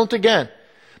 And you don't again.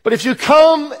 But if you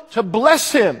come to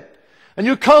bless him, and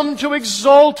you come to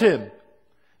exalt him,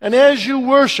 and as you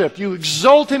worship, you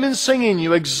exalt him in singing,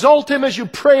 you exalt him as you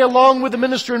pray along with the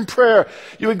minister in prayer,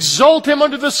 you exalt him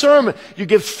under the sermon, you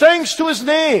give thanks to his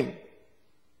name.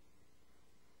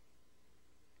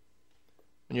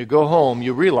 When you go home,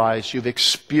 you realize you've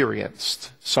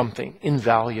experienced something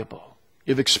invaluable.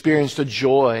 You've experienced a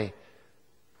joy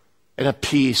and a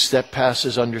peace that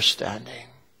passes understanding.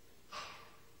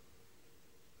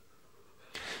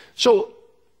 So,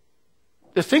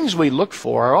 the things we look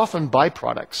for are often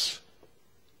byproducts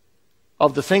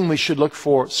of the thing we should look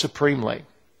for supremely,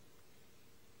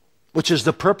 which is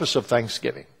the purpose of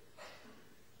thanksgiving.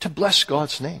 To bless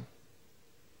God's name.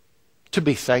 To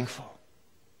be thankful.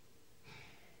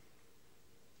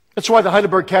 That's why the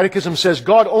Heidelberg Catechism says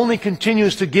God only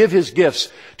continues to give His gifts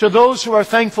to those who are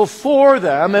thankful for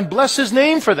them and bless His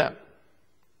name for them.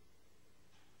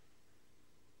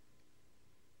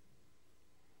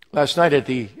 Last night at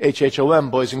the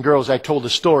HHOM, boys and girls, I told a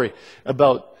story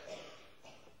about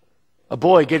a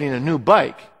boy getting a new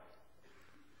bike.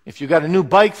 If you got a new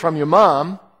bike from your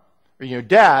mom or your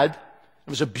dad, it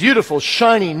was a beautiful,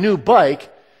 shiny new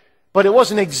bike, but it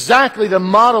wasn't exactly the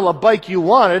model of bike you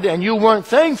wanted, and you weren't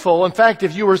thankful. In fact,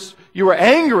 if you were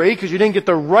angry because you didn't get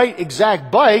the right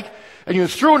exact bike, and you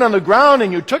threw it on the ground,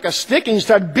 and you took a stick and you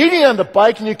started beating on the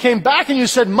bike, and you came back and you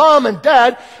said, Mom and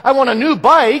Dad, I want a new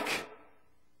bike.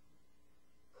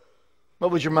 What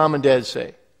would your mom and dad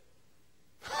say?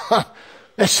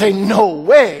 They say, no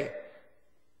way.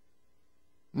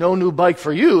 No new bike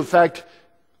for you. In fact,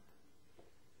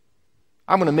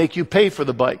 I'm going to make you pay for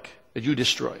the bike that you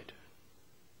destroyed.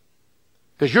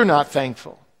 Because you're not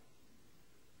thankful.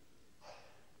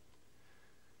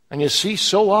 And you see,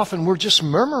 so often we're just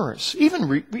murmurers.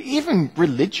 Even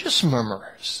religious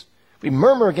murmurers. We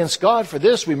murmur against God for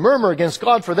this, we murmur against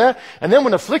God for that, and then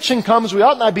when affliction comes, we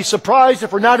ought not be surprised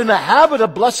if we're not in the habit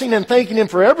of blessing and thanking Him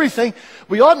for everything.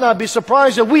 We ought not be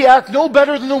surprised that we act no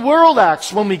better than the world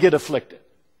acts when we get afflicted.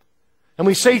 And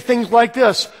we say things like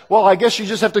this, well, I guess you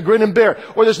just have to grin and bear,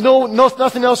 or there's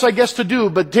nothing else I guess to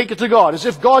do but take it to God, as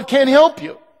if God can't help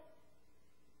you.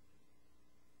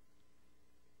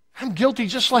 I'm guilty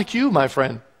just like you, my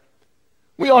friend.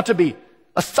 We ought to be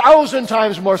 1,000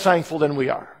 times more thankful than we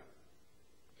are.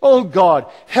 Oh God,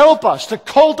 help us to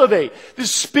cultivate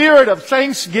this spirit of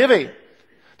thanksgiving,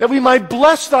 that we might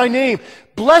bless Thy name,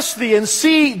 bless Thee and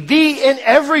see Thee in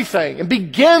everything, and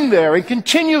begin there and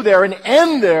continue there and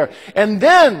end there, and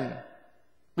then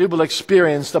we will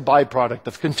experience the byproduct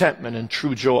of contentment and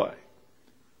true joy.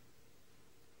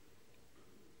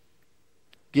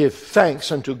 Give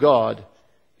thanks unto God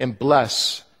and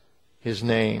bless His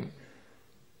name.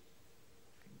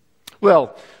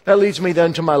 Well, that leads me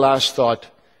then to my last thought.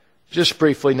 Just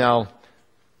briefly now,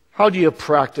 how do you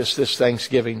practice this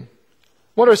thanksgiving?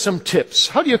 What are some tips?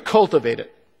 How do you cultivate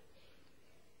it?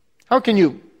 How can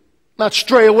you not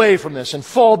stray away from this and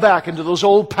fall back into those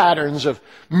old patterns of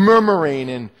murmuring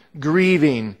and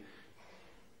grieving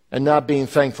and not being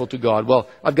thankful to God? Well,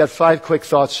 I've got 5 quick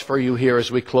thoughts for you here as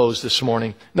we close this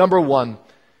morning. Number 1,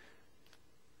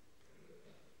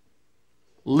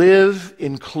 live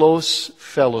in close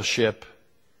fellowship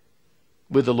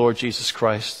with the Lord Jesus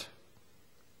Christ.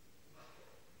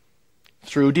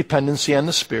 Through dependency on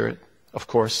the Spirit, of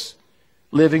course.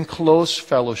 Live in close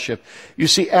fellowship. You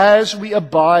see, as we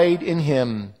abide in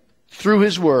Him through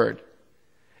His Word,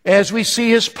 as we see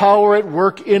His power at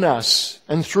work in us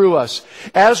and through us,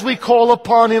 as we call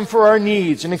upon Him for our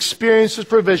needs and experience His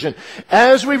provision,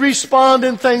 as we respond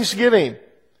in thanksgiving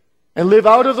and live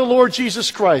out of the Lord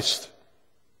Jesus Christ,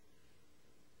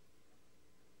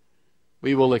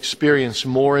 we will experience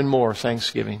more and more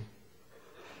thanksgiving.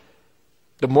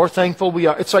 The more thankful we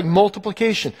are, it's like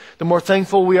multiplication. The more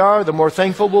thankful we are, the more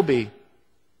thankful we'll be.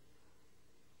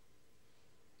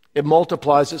 It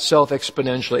multiplies itself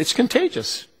exponentially. It's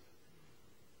contagious.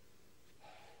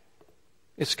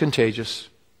 It's contagious.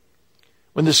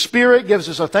 When the Spirit gives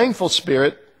us a thankful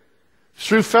spirit,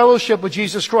 through fellowship with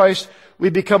Jesus Christ,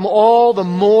 we become all the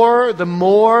more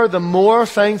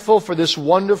thankful for this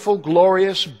wonderful,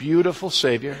 glorious, beautiful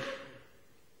Savior.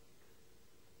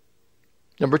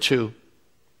 Number 2,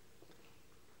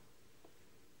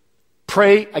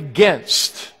 pray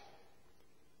against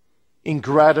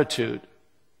ingratitude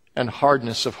and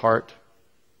hardness of heart.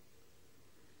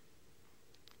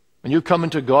 When you come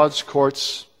into God's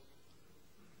courts,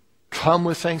 come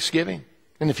with thanksgiving.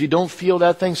 And if you don't feel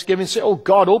that thanksgiving, say, oh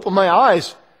God, open my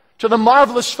eyes to the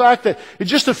marvelous fact that in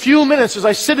just a few minutes as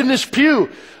I sit in this pew,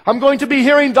 I'm going to be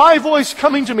hearing Thy voice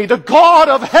coming to me. The God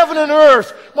of heaven and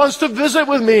earth wants to visit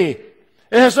with me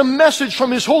and has a message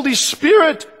from His Holy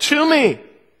Spirit to me.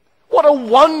 What a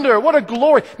wonder, what a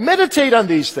glory. Meditate on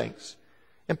these things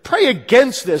and pray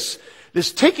against this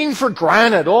taking for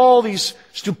granted all these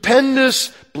stupendous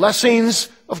blessings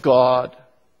of God.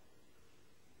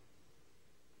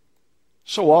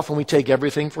 So often we take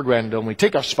everything for granted, don't we?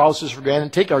 Take our spouses for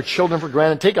granted, take our children for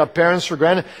granted, take our parents for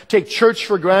granted, take church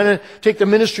for granted, take the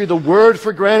ministry of the Word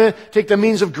for granted, take the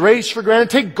means of grace for granted,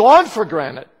 take God for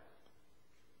granted.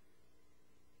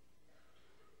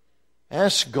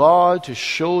 Ask God to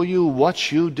show you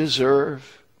what you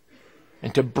deserve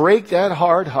and to break that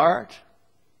hard heart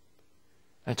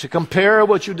and to compare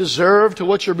what you deserve to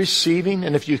what you're receiving.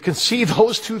 And if you can see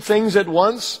those two things at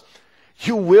once,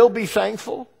 you will be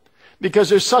thankful because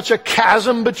there's such a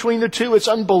chasm between the two. It's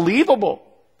unbelievable.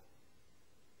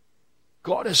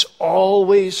 God is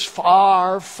always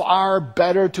far, far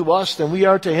better to us than we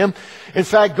are to Him. In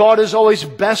fact, God is always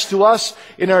best to us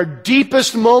in our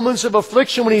deepest moments of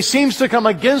affliction when He seems to come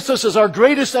against us as our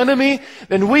greatest enemy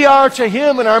than we are to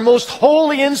Him in our most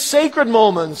holy and sacred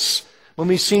moments when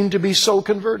we seem to be so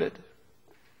converted.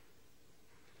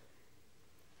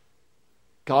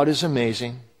 God is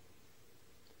amazing.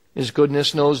 His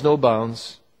goodness knows no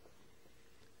bounds.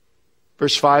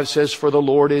 Verse 5 says, "For the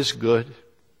Lord is good.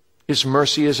 His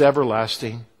mercy is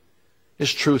everlasting.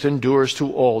 His truth endures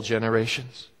to all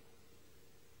generations."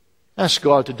 Ask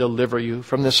God to deliver you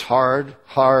from this hard,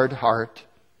 hard heart.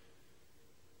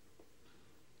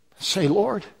 Say,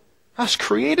 "Lord, Thou hast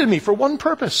created me for one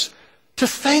purpose, to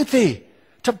thank Thee,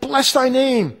 to bless Thy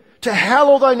name, to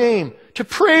hallow Thy name, to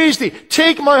praise Thee.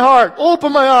 Take my heart,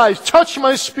 open my eyes, touch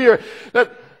my spirit,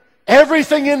 that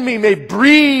everything in me may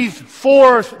breathe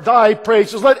forth Thy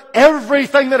praises. Let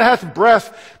everything that hath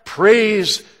breath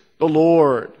praise the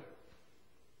Lord."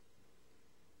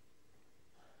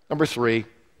 Number 3,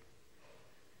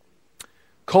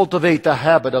 cultivate the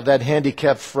habit of that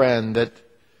handicapped friend that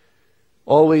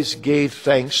always gave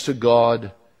thanks to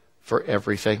God for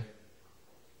everything.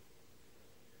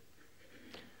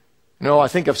 I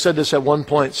think I've said this at one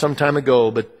point some time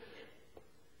ago, but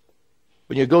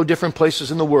when you go different places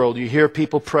in the world, you hear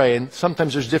people pray, and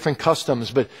sometimes there's different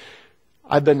customs, but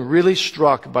I've been really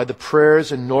struck by the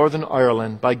prayers in Northern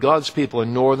Ireland, by God's people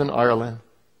in Northern Ireland,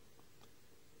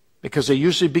 because they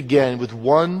usually begin with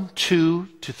 1, 2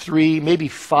 to 3, maybe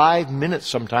 5 minutes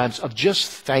sometimes of just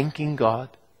thanking God.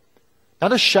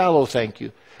 Not a shallow thank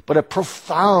you, but a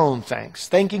profound thanks.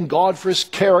 Thanking God for His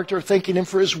character, thanking Him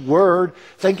for His Word,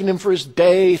 thanking Him for His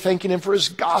day, thanking Him for His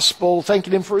gospel,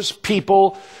 thanking Him for His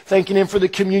people, thanking Him for the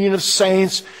communion of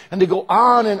saints. And they go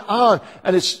on.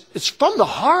 And it's from the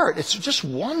heart. It's just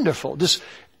wonderful. This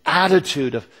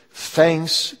attitude of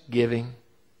thanksgiving.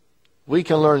 We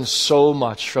can learn so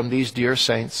much from these dear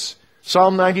saints.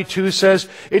 Psalm 92 says,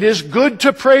 "It is good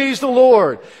to praise the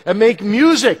Lord and make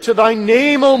music to Thy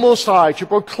name, O Most High, to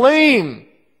proclaim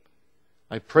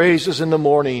Thy praises in the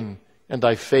morning and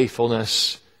Thy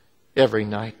faithfulness every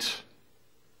night."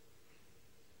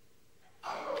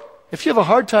 If you have a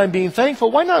hard time being thankful,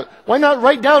 why not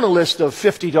write down a list of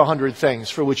 50 to 100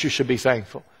 things for which you should be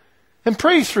thankful and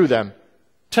pray through them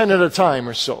 10 at a time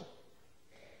or so.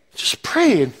 Just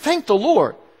pray and thank the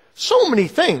Lord. So many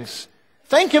things.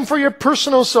 Thank Him for your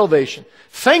personal salvation.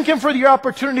 Thank Him for your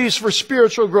opportunities for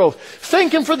spiritual growth.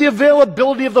 Thank Him for the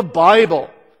availability of the Bible.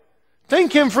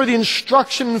 Thank Him for the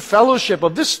instruction and fellowship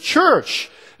of this church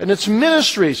and its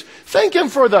ministries. Thank Him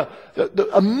for the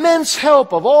immense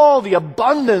help of all the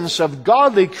abundance of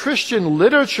godly Christian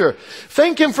literature.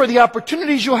 Thank Him for the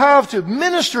opportunities you have to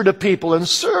minister to people and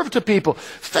serve to people.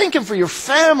 Thank Him for your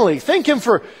family. Thank Him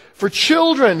for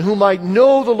children who might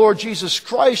know the Lord Jesus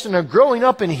Christ and are growing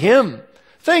up in Him.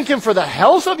 Thank Him for the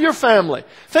health of your family.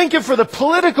 Thank Him for the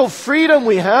political freedom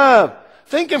we have.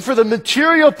 Thank Him for the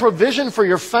material provision for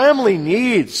your family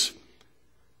needs.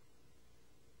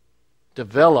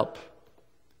 Develop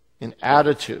an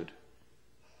attitude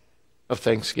of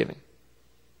thanksgiving.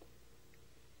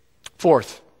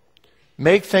 Fourth,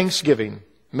 make Thanksgiving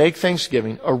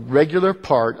a regular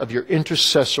part of your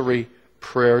intercessory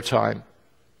prayer time.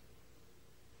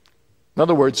 In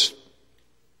other words,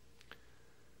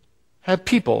 have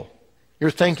people you're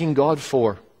thanking God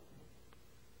for.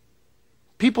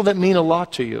 People that mean a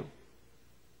lot to you.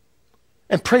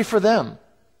 And pray for them.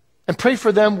 And pray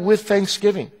for them with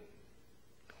thanksgiving.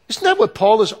 Isn't that what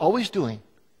Paul is always doing?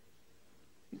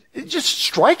 It's just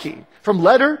striking. From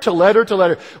letter to letter to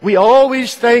letter. We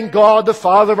always thank God, the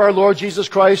Father of our Lord Jesus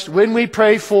Christ, when we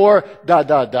pray for ...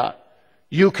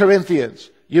 You Corinthians,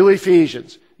 you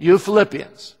Ephesians, you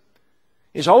Philippians.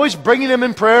 He's always bringing them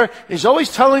in prayer. He's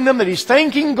always telling them that He's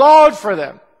thanking God for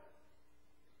them.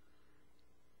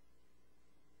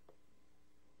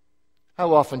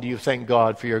 How often do you thank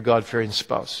God for your God-fearing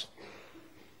spouse?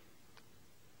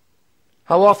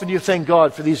 How often do you thank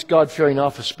God for these God-fearing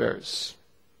office bearers?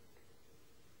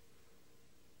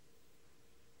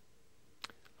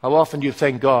 How often do you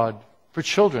thank God for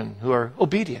children who are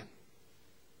obedient?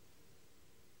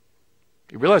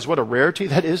 Do you realize what a rarity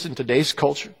that is in today's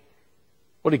culture?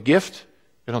 What a gift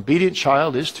an obedient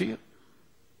child is to you.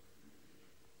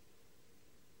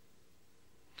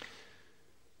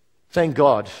 Thank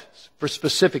God for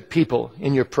specific people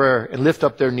in your prayer and lift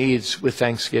up their needs with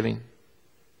thanksgiving.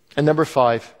 And number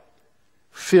 5,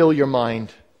 fill your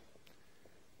mind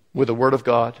with the Word of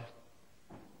God.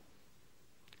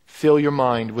 Fill your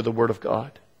mind with the Word of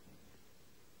God.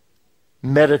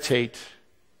 Meditate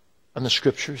on the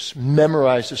Scriptures,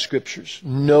 memorize the Scriptures,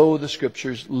 know the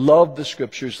Scriptures, love the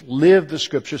Scriptures, live the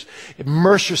Scriptures,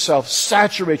 immerse yourself,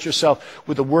 saturate yourself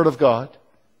with the Word of God.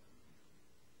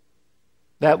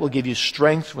 That will give you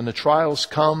strength when the trials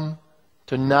come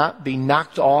to not be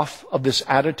knocked off of this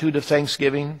attitude of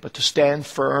thanksgiving, but to stand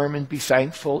firm and be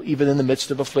thankful even in the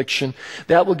midst of affliction.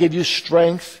 That will give you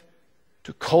strength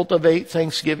to cultivate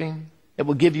thanksgiving. It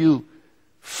will give you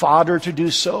fodder to do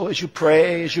so as you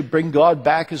pray, as you bring God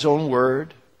back His own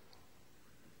Word.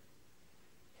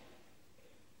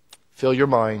 Fill your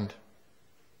mind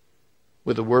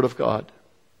with the Word of God.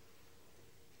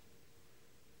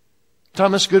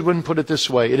 Thomas Goodwin put it this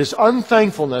way: it is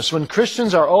unthankfulness when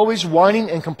Christians are always whining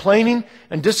and complaining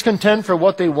and discontent for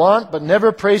what they want, but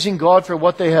never praising God for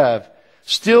what they have,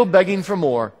 still begging for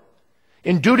more.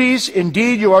 In duties,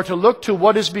 indeed, you are to look to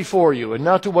what is before you and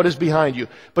not to what is behind you.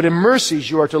 But in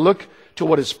mercies, you are to look to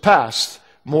what is past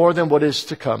more than what is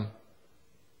to come.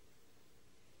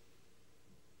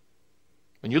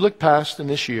 When you look past in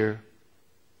this year,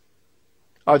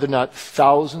 are there not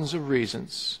thousands of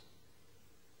reasons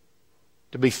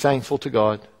to be thankful to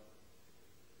God?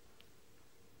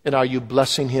 And are you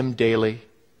blessing Him daily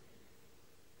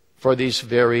for these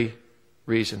very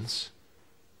reasons?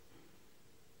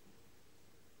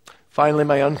 Finally,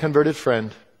 my unconverted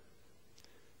friend,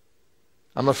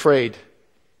 I'm afraid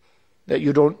that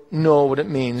you don't know what it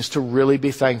means to really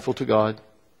be thankful to God.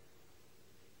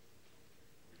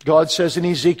 God says in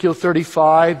Ezekiel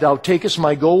 35, "Thou takest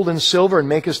my gold and silver and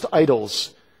makest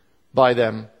idols by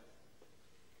them."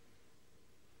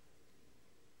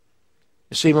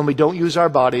 You see, when we don't use our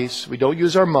bodies, we don't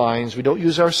use our minds, we don't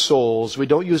use our souls, we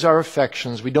don't use our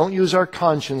affections, we don't use our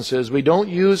consciences, we don't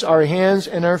use our hands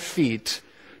and our feet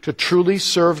to truly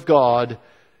serve God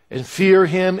and fear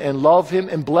Him and love Him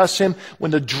and bless Him,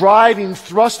 when the driving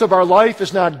thrust of our life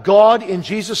is not God in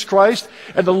Jesus Christ,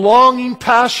 and the longing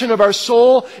passion of our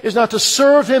soul is not to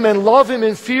serve Him and love Him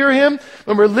and fear Him,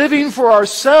 when we're living for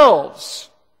ourselves,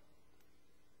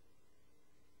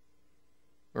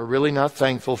 we're really not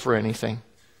thankful for anything.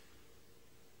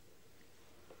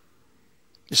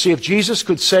 You see, if Jesus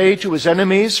could say to His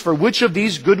enemies, "For which of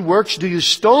these good works do you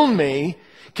stone me?"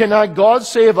 cannot God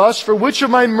say of us, "For which of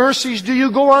my mercies do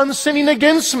you go on sinning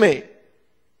against me?"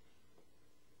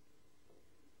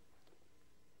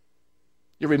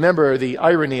 You remember the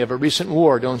irony of a recent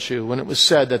war, don't you, when it was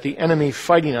said that the enemy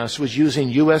fighting us was using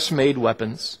U.S.-made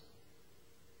weapons.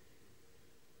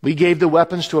 We gave the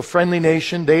weapons to a friendly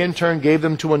nation, they in turn gave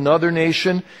them to another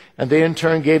nation, and they in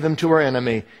turn gave them to our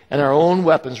enemy, and our own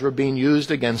weapons were being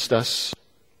used against us.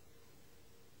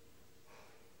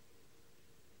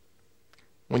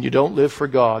 When you don't live for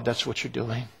God, that's what you're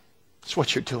doing. That's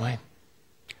what you're doing.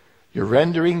 You're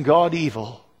rendering God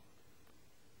evil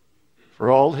for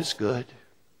all His good.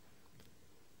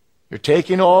 You're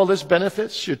taking all His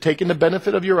benefits. You're taking the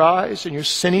benefit of your eyes and you're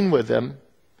sinning with them.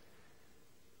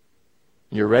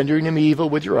 You're rendering Him evil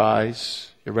with your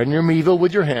eyes. You're rendering Him evil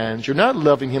with your hands. You're not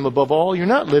loving Him above all. You're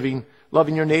not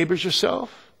loving your neighbors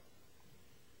yourself.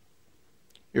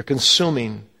 You're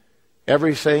consuming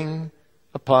everything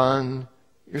upon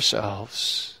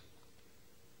yourselves.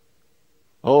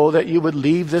 Oh, that you would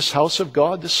leave this house of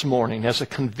God this morning as a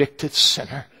convicted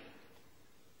sinner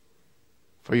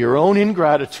for your own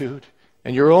ingratitude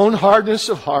and your own hardness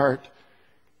of heart,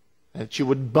 that you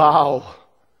would bow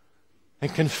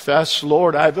and confess,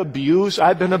 "Lord, I've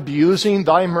been abusing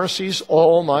Thy mercies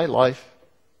all my life."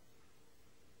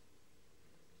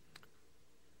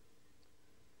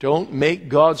 Don't make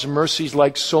God's mercies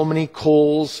like so many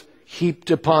coals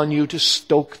heaped upon you to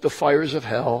stoke the fires of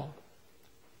hell.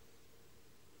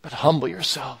 But humble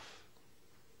yourself.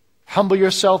 Humble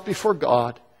yourself before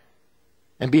God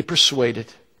and be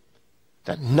persuaded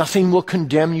that nothing will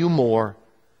condemn you more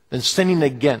than sinning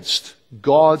against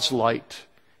God's light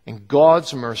and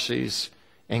God's mercies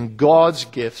and God's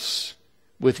gifts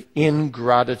with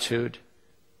ingratitude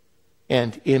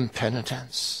and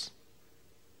impenitence.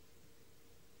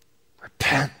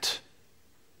 Repent.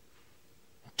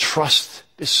 Trust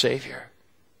the Savior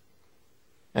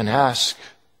and ask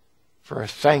for a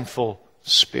thankful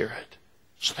spirit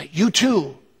so that you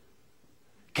too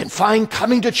can find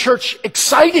coming to church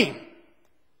exciting,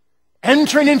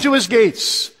 entering into His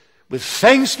gates with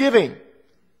thanksgiving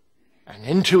and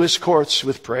into His courts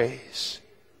with praise,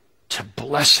 to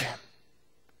bless Him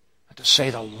and to say,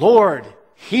 "The Lord,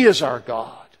 He is our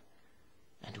God,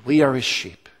 and we are His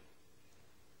sheep,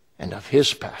 and of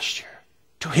His pasture.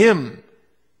 To Him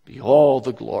be all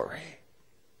the glory,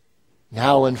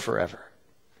 now and forever.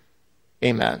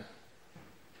 Amen."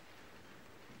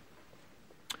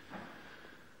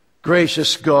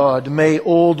 Gracious God, may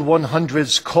old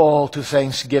 100's call to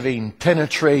thanksgiving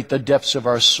penetrate the depths of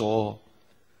our soul.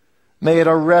 May it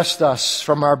arrest us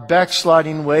from our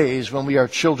backsliding ways when we are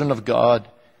children of God,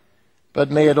 but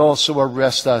may it also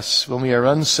arrest us when we are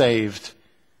unsaved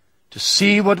to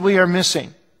see what we are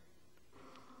missing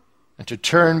and to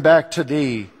turn back to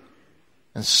Thee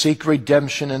and seek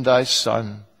redemption in Thy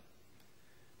Son.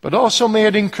 But also may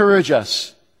it encourage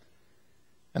us,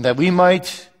 and that we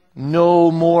might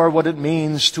know more what it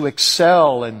means to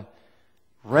excel in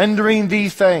rendering Thee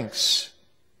thanks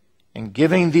and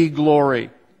giving Thee glory.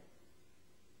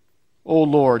 O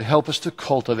Lord, help us to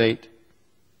cultivate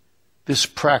this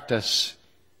practice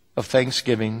of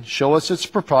thanksgiving. Show us its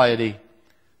propriety.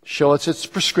 Show us its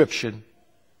prescription.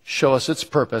 Show us its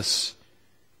purpose.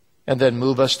 And then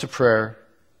move us to prayer.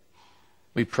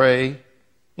 We pray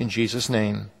in Jesus'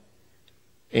 name.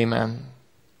 Amen.